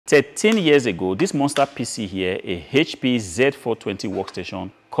13 years ago, this monster PC here, a HP Z420 workstation,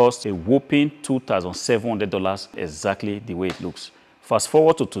 cost a whopping $2,700, exactly the way it looks. Fast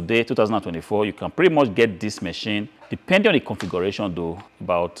forward to today, 2024, you can pretty much get this machine, depending on the configuration though,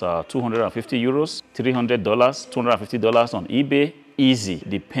 about 250 euros, $300, $250 on eBay, easy,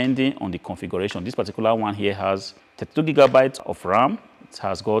 depending on the configuration. This particular one here has 32 gigabytes of RAM. It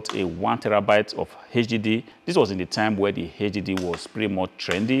has got a 1 terabyte of HDD. This was in the time where the HDD was pretty much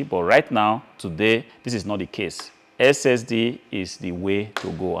trendy, but right now, today, this is not the case. SSD is the way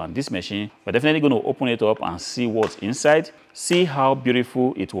to go, and this machine, we're definitely going to open it up and see what's inside, see how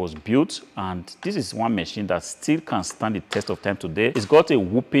beautiful it was built. And this is one machine that still can stand the test of time today. It's got a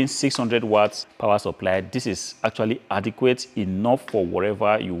whopping 600 watts power supply. This is actually adequate enough for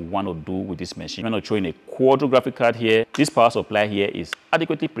whatever you want to do with this machine. I'm not showing a quadro graphic card here. This power supply here is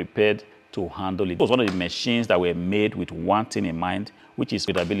adequately prepared to handle it. It was one of the machines that were made with one thing in mind, which is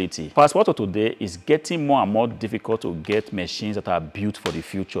upgradeability. Fast forward to today, is getting more and more difficult to get machines that are built for the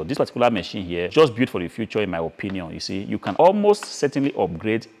future. This particular machine here, just built for the future in my opinion. You see, you can almost certainly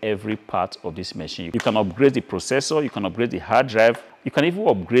upgrade every part of this machine. You can upgrade the processor, you can upgrade the hard drive, you can even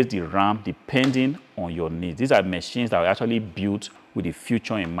upgrade the RAM depending on your needs. These are machines that are actually built with the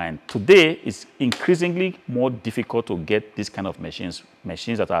future in mind. Today, it's increasingly more difficult to get this kind of machines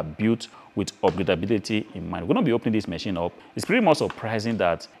that are built with upgradability in mind. We're going to be opening this machine up. It's pretty much surprising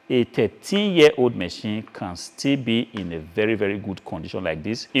that a 13-year-old machine can still be in a very, very good condition like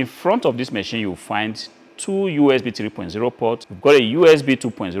this. In front of this machine, you'll find two USB 3.0 ports. We've got a USB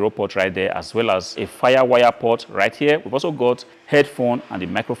 2.0 port right there, as well as a FireWire port right here. We've also got headphone and the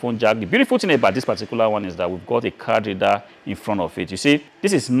microphone jack. The beautiful thing about this particular one is that we've got a card reader in front of it. You see,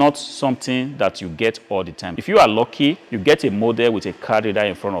 this is not something that you get all the time. If you are lucky, you get a model with a card reader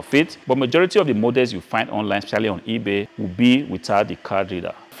in front of it, but majority of the models you find online, especially on eBay, will be without the card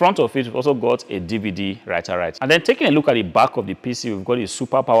reader. Front of it, we've also got a DVD right. And then taking a look at the back of the PC, we've got a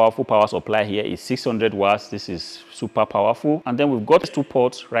super powerful power supply here. It's 600 watts. This is super powerful. And then we've got two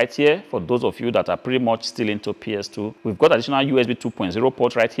ports right here for those of you that are pretty much still into PS2. We've got additional USB 2.0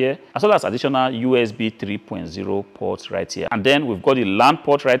 port right here, as well as additional USB 3.0 ports right here. And then we've got the LAN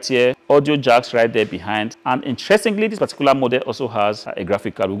port right here, audio jacks right there behind. And interestingly, this particular model also has a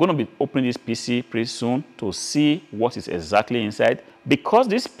graphic card. We're going to be opening this PC pretty soon to see what is exactly inside. Because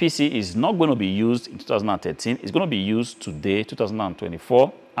this PC is not going to be used in 2013, it's going to be used today,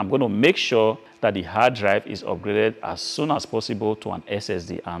 2024. I'm going to make sure that the hard drive is upgraded as soon as possible to an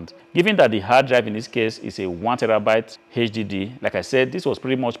SSD. And given that the hard drive in this case is a 1 terabyte HDD, like I said, this was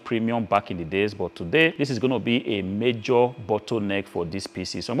pretty much premium back in the days, but today this is going to be a major bottleneck for this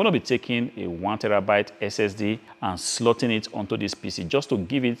PC. So I'm going to be taking a 1 terabyte SSD and slotting it onto this PC just to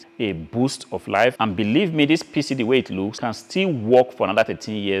give it a boost of life. And believe me, this PC, the way it looks, can still work for another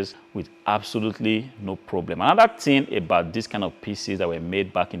 13 years with absolutely no problem. Another thing about this kind of PCs that were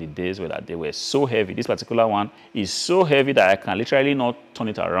made back in the days was that they were so heavy. This particular one is so heavy that I can literally not turn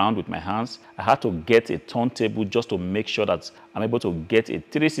it around with my hands. I had to get a turntable just to make sure that I'm able to get a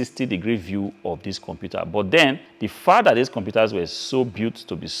 360-degree view of this computer. But then, the fact that these computers were so built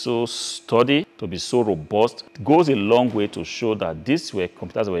to be so sturdy, to be so robust, goes a long way to show that these were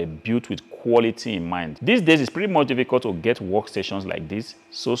computers that were built with quality in mind. These days, it's pretty much difficult to get workstations like this,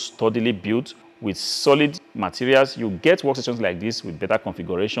 so sturdily built, with solid materials. You get workstations like this with better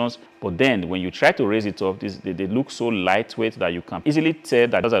configurations, but then when you try to raise it up, they look so lightweight that you can easily tell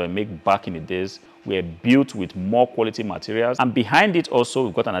that those that were made back in the days were built with more quality materials. And behind it also,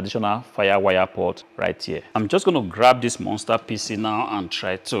 we've got an additional FireWire port right here. I'm just going to grab this monster PC now and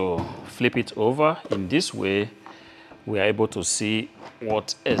try to flip it over. In this way, we are able to see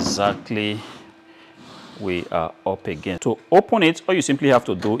what exactly we are up against. To open it, all you simply have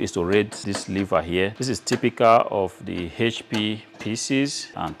to do is to raise this lever here. This is typical of the HP PCs,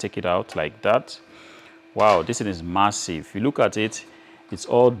 and take it out like that. Wow, this thing is massive. If you look at it, it's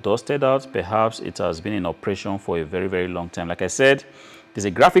all dusted out. Perhaps it has been in operation for a very, very long time. Like I said, there's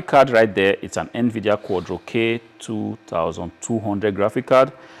a graphic card right there. It's an NVIDIA Quadro K2200 graphic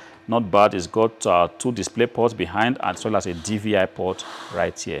card. Not bad. It's got two display ports behind, as well as a DVI port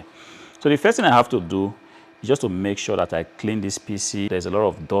right here. So the first thing I have to do is just to make sure that I clean this PC. There's a lot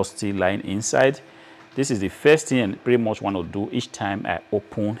of dusty lying inside. This is the first thing I pretty much want to do each time I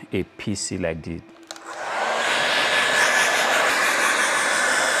open a PC like this.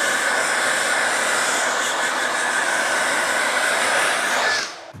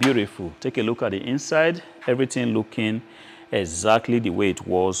 Beautiful. Take a look at the inside. Everything looking exactly the way it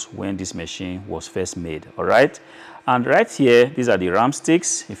was when this machine was first made. All right. And right here, these are the RAM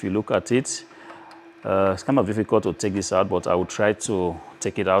sticks. If you look at it, It's kind of difficult to take this out, but I will try to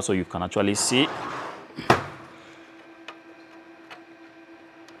take it out so you can actually see.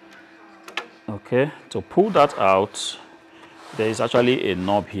 Okay, to pull that out, there is actually a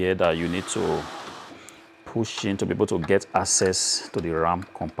knob here that you need to push in to be able to get access to the RAM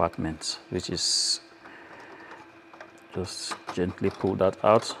compartment, which is just gently pull that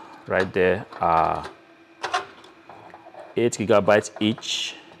out. Right there are 8 GB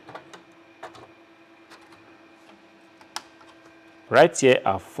each. Right here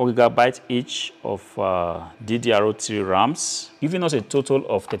are 4 GB each of DDR3 RAMs, giving us a total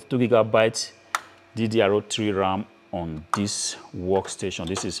of 32 GB DDR3 RAM on this workstation.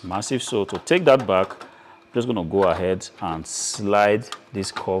 This is massive. So to take that back, I'm just going to go ahead and slide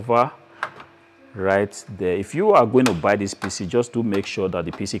this cover right there. If you are going to buy this PC, just do make sure that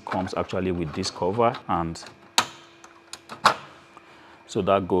the PC comes actually with this cover, and so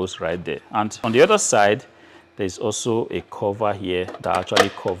that goes right there. And on the other side, there's also a cover here that actually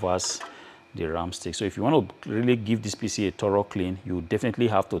covers the RAM stick. So if you want to really give this PC a thorough clean, you definitely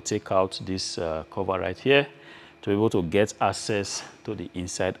have to take out this cover right here to be able to get access to the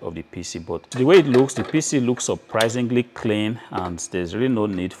inside of the PC. But the way it looks, the PC looks surprisingly clean, and there's really no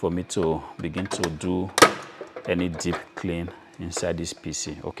need for me to begin to do any deep clean inside this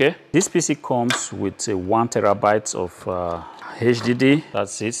PC. Okay, this PC comes with a 1 TB of HDD.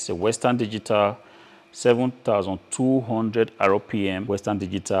 That's it. It's a Western Digital 7200 RPM Western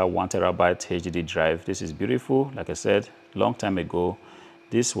Digital 1 TB HDD drive. This is beautiful. Like I said, long time ago,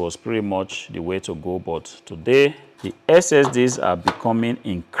 this was pretty much the way to go, but today the SSDs are becoming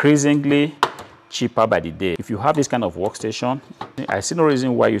increasingly cheaper by the day. If you have this kind of workstation, I see no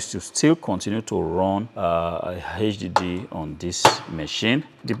reason why you should still continue to run a HDD on this machine.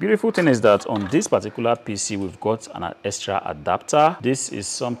 The beautiful thing is that on this particular PC, we've got an extra adapter. This is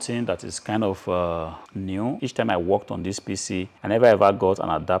something that is kind of new. Each time I worked on this PC, I never ever got an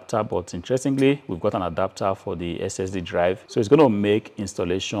adapter, but interestingly, we've got an adapter for the SSD drive. So it's going to make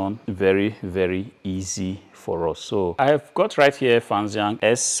installation very, very easy for us. So I've got right here Fanxiang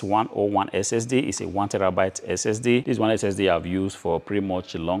S101 SSD. It's a 1 TB SSD. This one SSD I've used for pretty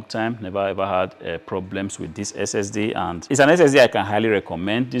much a long time. Never ever had problems with this SSD, and it's an SSD I can highly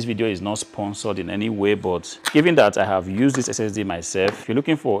recommend. This video is not sponsored in any way, but given that I have used this SSD myself, if you're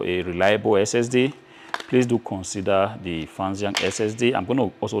looking for a reliable SSD, please do consider the Fanxiang SSD. I'm going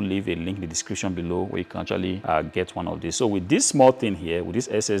to also leave a link in the description below where you can actually get one of these. So with this small thing here, with this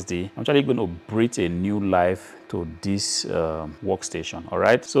SSD, I'm actually going to breathe a new life to this workstation. All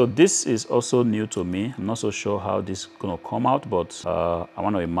right, so this is also new to me. I'm not so sure how this is going to come out, but I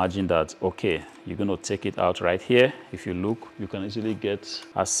want to imagine that, okay, you're going to take it out right here. If you look, you can easily get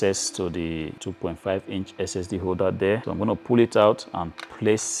access to the 2.5-inch SSD holder there. So I'm going to pull it out and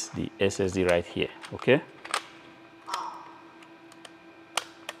place the SSD right here. Okay,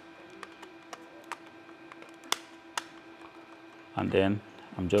 and then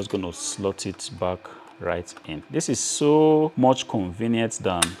I'm just going to slot it back right in. This is so much convenient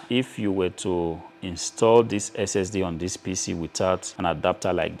than if you were to install this SSD on this PC without an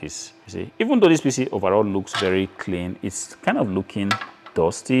adapter like this. You see, even though this PC overall looks very clean, it's kind of looking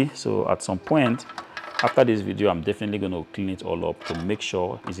dusty. So at some point after this video, I'm definitely going to clean it all up to make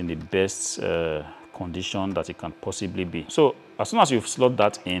sure it's in the best condition that it can possibly be. So as soon as you slot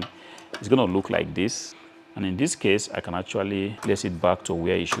that in, it's going to look like this. And in this case, I can actually place it back to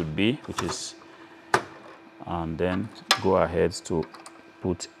where it should be, which is, and then go ahead to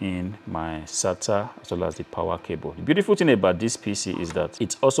put in my SATA as well as the power cable. The beautiful thing about this PC is that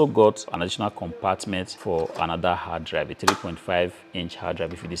it's also got an additional compartment for another hard drive, a 3.5-inch hard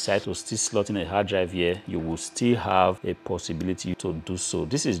drive. If you decide to still slot in a hard drive here, you will still have a possibility to do so.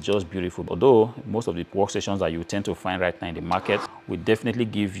 This is just beautiful. Although most of the workstations that you tend to find right now in the market will definitely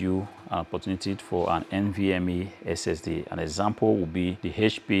give you an opportunity for an NVMe SSD. An example would be the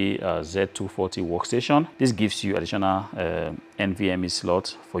HP Z420 workstation. This gives you additional NVMe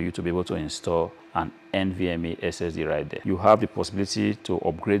slot for you to be able to install an NVMe SSD right there. You have the possibility to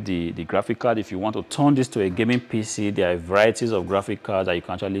upgrade the graphic card. If you want to turn this to a gaming PC, there are varieties of graphic cards that you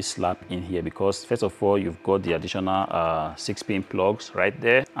can actually slap in here, because first of all, you've got the additional 6-pin plugs right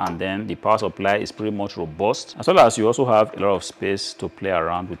there, and then the power supply is pretty much robust, as well as you also have a lot of space to play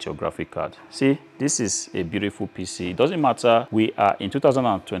around with your graphic card. See, this is a beautiful PC. It doesn't matter, we are in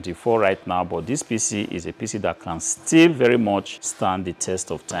 2024 right now, but this PC is a PC that can still very much stand the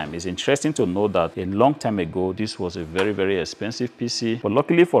test of time. It's interesting to know that a long time ago, this was a very, very expensive PC. But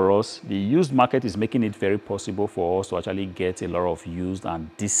luckily for us, the used market is making it very possible for us to actually get a lot of used and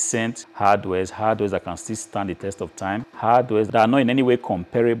decent hardwares that can still stand the test of time, hardwares that are not in any way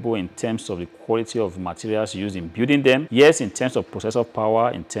comparable in terms of the quality of materials used in building them. Yes, in terms of processor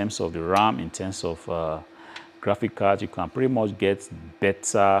power, in terms of the RAM, in terms of graphic cards, you can pretty much get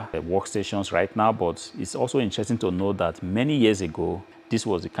better workstations right now, but it's also interesting to know that many years ago, this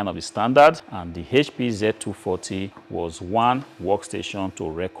was the kind of the standard, and the HP Z420 was one workstation to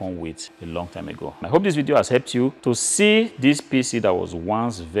reckon with a long time ago. I hope this video has helped you to see this PC that was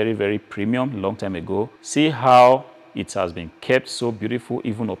once very, very premium a long time ago, see how it has been kept so beautiful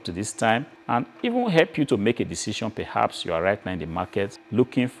even up to this time, and even help you to make a decision. Perhaps you are right now in the market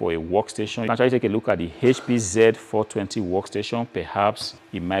looking for a workstation. You can actually take a look at the HP Z420 workstation. Perhaps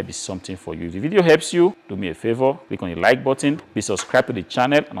it might be something for you. If the video helps you, do me a favor, click on the like button, be subscribed to the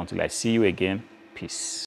channel, and until I see you again, peace.